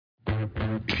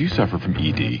If you suffer from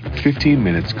ED, 15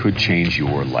 minutes could change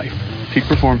your life. Peak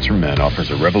Performance for Men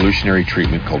offers a revolutionary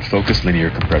treatment called focused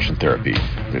linear compression therapy.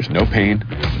 There's no pain,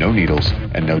 no needles,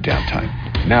 and no downtime.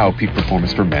 Now, Peak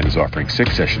Performance for Men is offering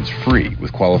 6 sessions free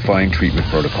with qualifying treatment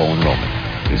protocol enrollment.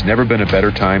 There's never been a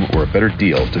better time or a better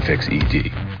deal to fix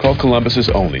ED. Call Columbus's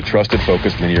only trusted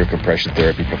focused linear compression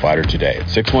therapy provider today at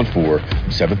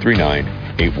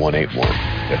 614-739-8181.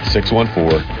 That's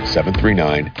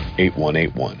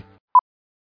 614-739-8181.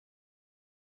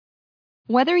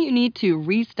 Whether you need to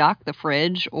restock the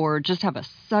fridge or just have a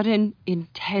sudden,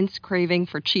 intense craving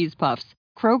for cheese puffs,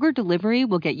 Kroger Delivery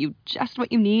will get you just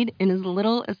what you need in as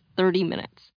little as 30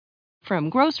 minutes. From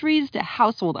groceries to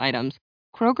household items,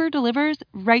 Kroger delivers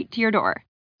right to your door.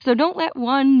 So don't let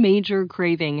one major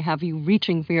craving have you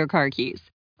reaching for your car keys.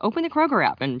 Open the Kroger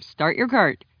app and start your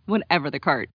cart, whatever the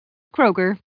cart.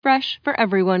 Kroger, fresh for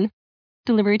everyone.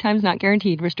 Delivery times not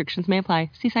guaranteed. Restrictions may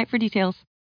apply. See site for details.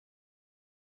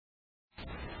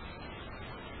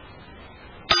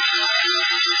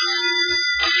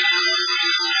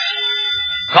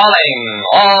 Calling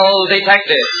all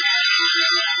detectives.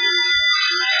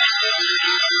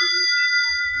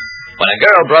 When a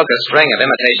girl broke a string of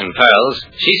imitation pearls,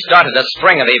 she started a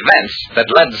string of events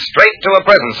that led straight to a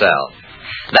prison cell.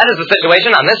 That is the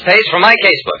situation on this page from my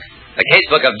casebook, the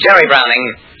casebook of Jerry Browning,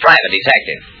 private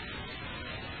detective.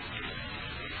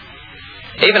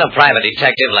 Even a private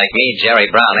detective like me,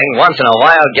 Jerry Browning, once in a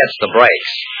while gets the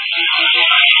breaks.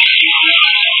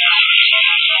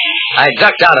 I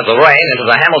ducked out of the rain into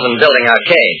the Hamilton Building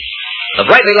arcade. The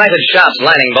brightly lighted shops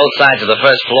lining both sides of the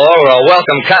first floor were a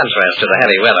welcome contrast to the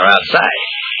heavy weather outside.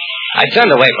 I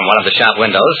turned away from one of the shop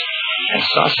windows and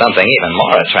saw something even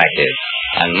more attractive.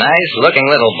 A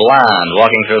nice-looking little blonde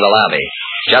walking through the lobby.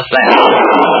 Just then,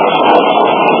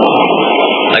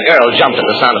 the girl jumped at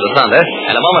the sound of the thunder,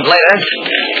 and a moment later,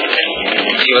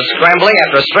 she was scrambling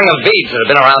after a string of beads that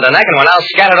had been around her neck and were now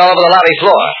scattered all over the lobby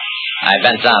floor. I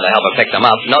bent down to help her pick them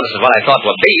up, noticed that what I thought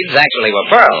were beads actually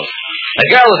were pearls.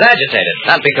 The girl was agitated,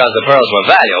 not because the pearls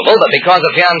were valuable, but because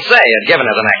the fiancé had given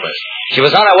her the necklace. She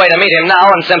was on her way to meet him now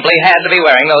and simply had to be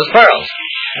wearing those pearls.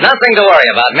 Nothing to worry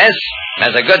about, miss.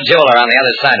 There's a good jeweler on the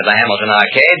other side of the Hamilton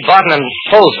arcade, Barton and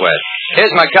Holsworth.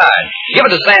 Here's my card. Give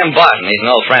it to Sam Barton. He's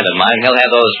an old friend of mine. He'll have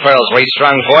those pearls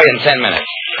restrung for you in 10 minutes.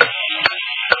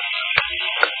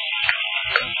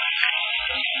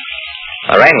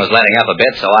 The rain was letting up a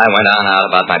bit, so I went on out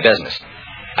about my business.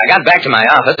 I got back to my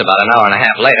office about an hour and a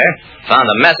half later, found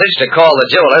a message to call the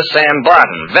jeweler, Sam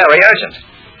Barton. Very urgent.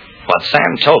 What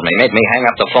Sam told me made me hang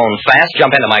up the phone fast,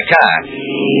 jump into my car.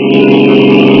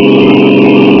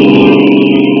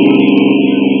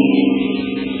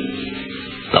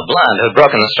 The blonde who'd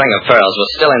broken the string of pearls was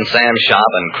still in Sam's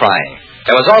shop and crying.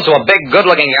 There was also a big,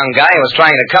 good-looking young guy who was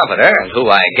trying to comfort her, and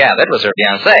who I gathered was her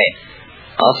fiancé.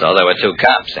 Also, there were 2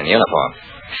 cops in uniform.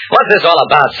 What's this all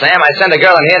about, Sam? I sent a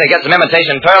girl in here to get some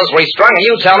imitation pearls restrung, and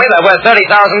you tell me they're worth $30,000.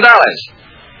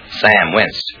 Sam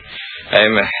winced.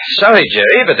 I'm sorry,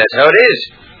 Jerry, but that's how it is.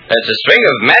 It's a string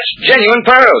of matched genuine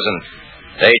pearls, and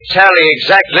they tally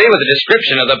exactly with the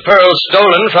description of the pearls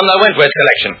stolen from the Wentworth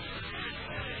collection.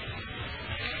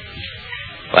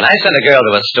 When I sent a girl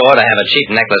to a store to have a cheap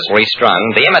necklace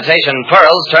restrung, the imitation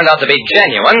pearls turned out to be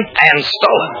genuine and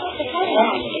stolen.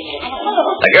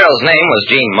 The girl's name was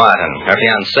Jean Martin. Her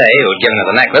fiancé, who had given her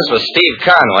the necklace, was Steve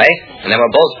Conway, and they were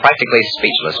both practically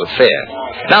speechless with fear.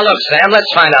 Now look, Sam,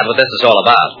 let's find out what this is all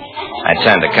about. I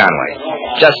turned to Conway.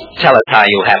 Just tell us how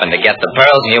you happened to get the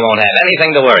pearls, and you won't have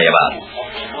anything to worry about.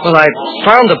 Well, I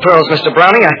found the pearls, Mr.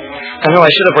 Browning. I know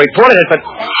I should have reported it, but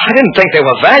I didn't think they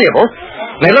were valuable.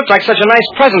 They looked like such a nice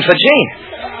present for Jean.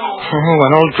 Oh,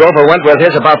 when old Grover Wentworth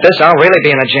hears about this, I'll really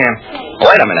be in a jam.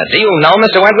 Wait a minute. Do you know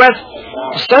Mr. Wentworth?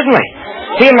 Certainly.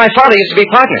 He and my father used to be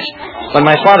partners. When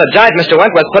my father died, Mr.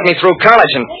 Wentworth put me through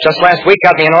college, and just last week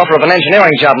got me an offer of an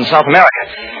engineering job in South America.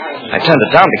 I turned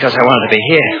it down because I wanted to be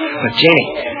here with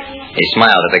Jeannie. He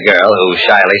smiled at the girl, who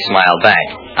shyly smiled back.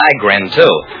 I grinned,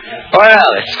 too.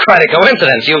 Well, it's quite a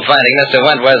coincidence you finding Mr.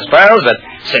 Wentworth's pearls, but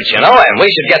since you know him, we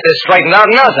should get this straightened out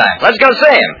in no time. Let's go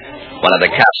see him. One of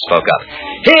the cops spoke up.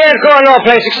 He ain't going no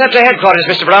place except to headquarters,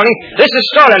 Mr. Browning. This is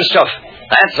stolen stuff.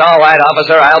 That's all right,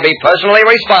 officer. I'll be personally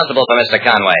responsible for Mr.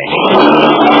 Conway.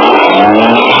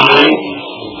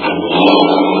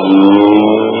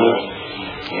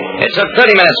 It took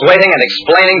 30 minutes waiting and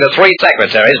explaining to 3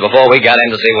 secretaries before we got in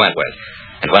to see Wentworth.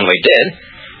 And when we did,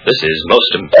 this is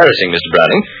most embarrassing, Mr.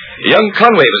 Browning. Young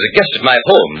Conway was a guest at my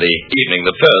home the evening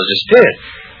the pearls disappeared.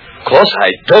 Of course,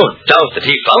 I don't doubt that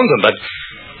he found them, but,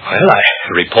 well, I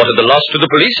reported the loss to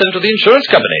the police and to the insurance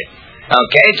company.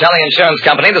 Okay, tell the insurance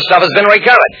company the stuff has been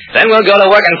recovered. Then we'll go to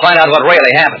work and find out what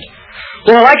really happened.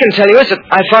 Well, all I can tell you is that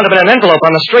I found him in an envelope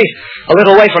on the street, a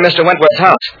little way from Mr. Wentworth's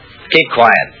house. Keep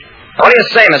quiet. What do you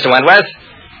say, Mr. Wentworth?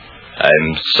 I'm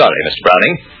sorry, Mr.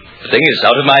 Browning. The thing is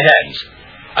out of my hands.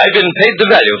 I've been paid the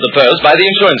value of the pearls by the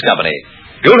insurance company.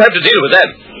 You'll have to deal with them.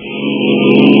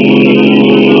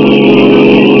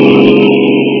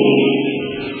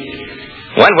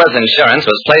 Wentworth Insurance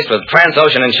was placed with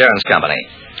Transocean Insurance Company.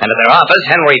 And at their office,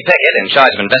 Henry Pickett, in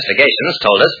charge of investigations,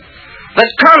 told us that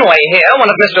Conway here, one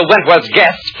of Mr. Wentworth's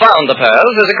guests, found the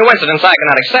pearls is a coincidence I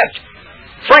cannot accept.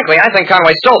 Frankly, I think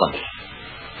Conway stole them.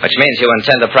 Which means you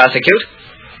intend to prosecute?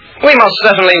 We most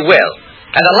certainly will.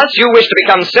 And unless you wish to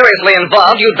become seriously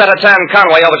involved, you'd better turn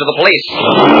Conway over to the police.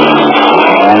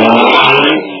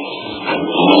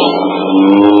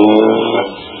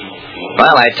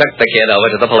 Well, I took the kid over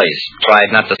to the police.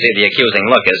 Tried not to see the accusing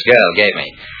look his girl gave me.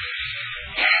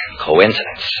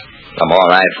 Coincidence. The more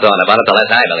I thought about it, the less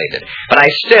I believed it. But I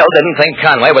still didn't think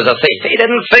Conway was a thief. He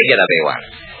didn't figure to be one.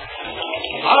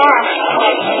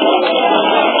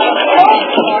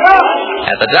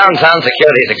 At the Downtown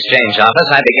Securities Exchange office,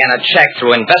 I began a check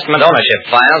through investment ownership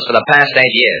files for the past 8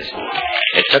 years.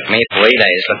 It took me 3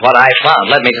 days, but what I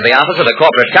found led me to the office of the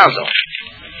Corporate Counsel.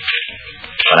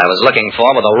 What I was looking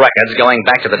for were the records going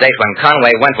back to the date when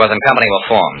Conway, Wentworth and Company were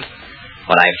formed.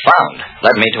 What I found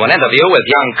led me to an interview with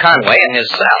young Conway in his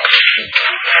cell.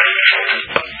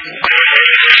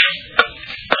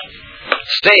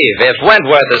 Steve, if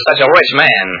Wentworth is such a rich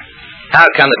man, how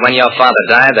come that when your father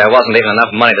died, there wasn't even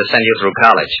enough money to send you through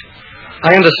college?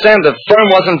 I understand the firm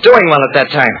wasn't doing well at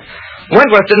that time.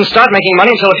 Wentworth didn't start making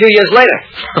money until a few years later.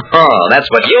 Oh, that's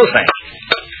what you think.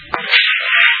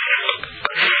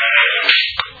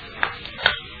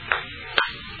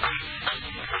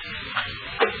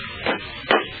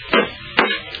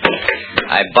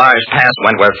 I barged past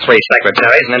Wentworth's 3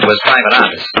 secretaries and into his private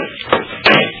office.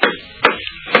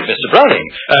 Mr. Browning,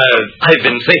 I've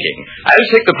been thinking. I'll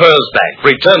take the pearls back,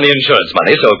 return the insurance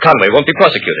money so Conway won't be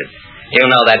prosecuted. You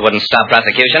know that wouldn't stop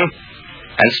prosecution.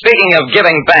 And speaking of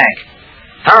giving back,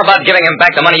 how about giving him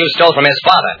back the money you stole from his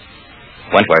father?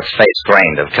 Wentworth's face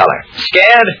grained of color.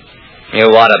 Scared?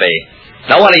 You ought to be.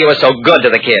 No wonder you were so good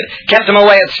to the kid. Kept him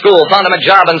away at school, found him a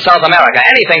job in South America,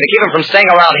 anything to keep him from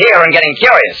staying around here and getting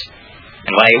curious.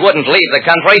 And when he wouldn't leave the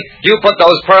country, you put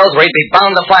those pearls where he'd be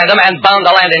bound to find them and bound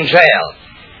to land in jail.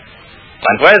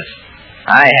 Wentworth,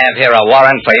 I have here a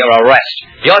warrant for your arrest.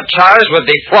 You're charged with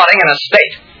defrauding an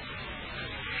estate.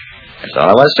 That's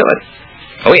all there was to it.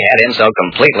 We had him so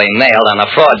completely nailed on the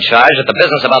fraud charge that the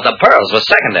business about the pearls was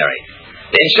secondary.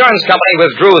 The insurance company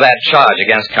withdrew that charge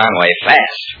against Conway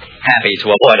fast, happy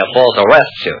to avoid a false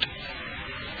arrest suit.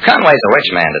 Conway's a rich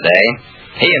man today.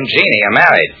 He and Jeannie are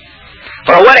married.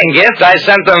 For a wedding gift, I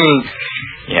sent them,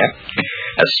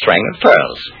 a string of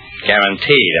pearls.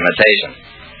 Guaranteed imitation.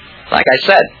 Like I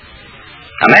said,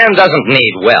 a man doesn't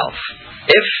need wealth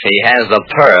if he has the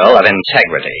pearl of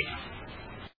integrity.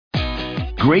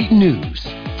 Great news.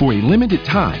 For a limited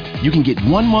time, you can get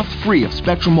 1 month free of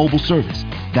Spectrum Mobile service.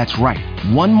 That's right,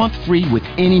 1 month free with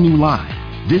any new line.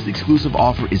 This exclusive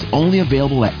offer is only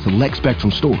available at select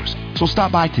Spectrum stores, so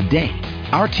stop by today.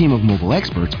 Our team of mobile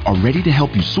experts are ready to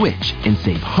help you switch and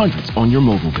save hundreds on your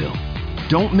mobile bill.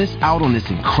 Don't miss out on this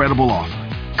incredible offer.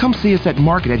 Come see us at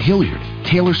Market at Hilliard,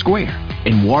 Taylor Square,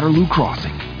 and Waterloo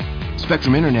Crossing.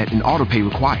 Spectrum Internet and autopay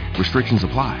required. Restrictions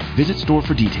apply. Visit store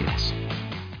for details.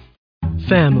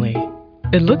 Family.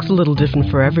 It looks a little different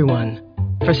for everyone.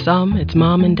 For some, it's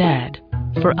mom and dad.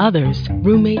 For others,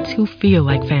 roommates who feel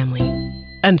like family.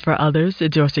 And for others,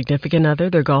 it's your significant other,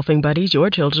 their golfing buddies, your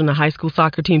children, a high school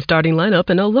soccer team starting lineup,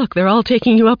 and oh look, they're all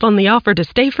taking you up on the offer to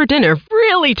stay for dinner,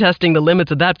 really testing the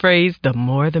limits of that phrase, the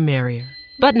more the merrier.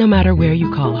 But no matter where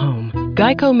you call home,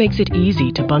 Geico makes it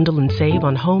easy to bundle and save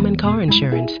on home and car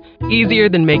insurance. Easier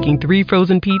than making 3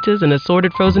 frozen pizzas and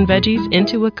assorted frozen veggies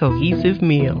into a cohesive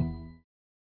meal.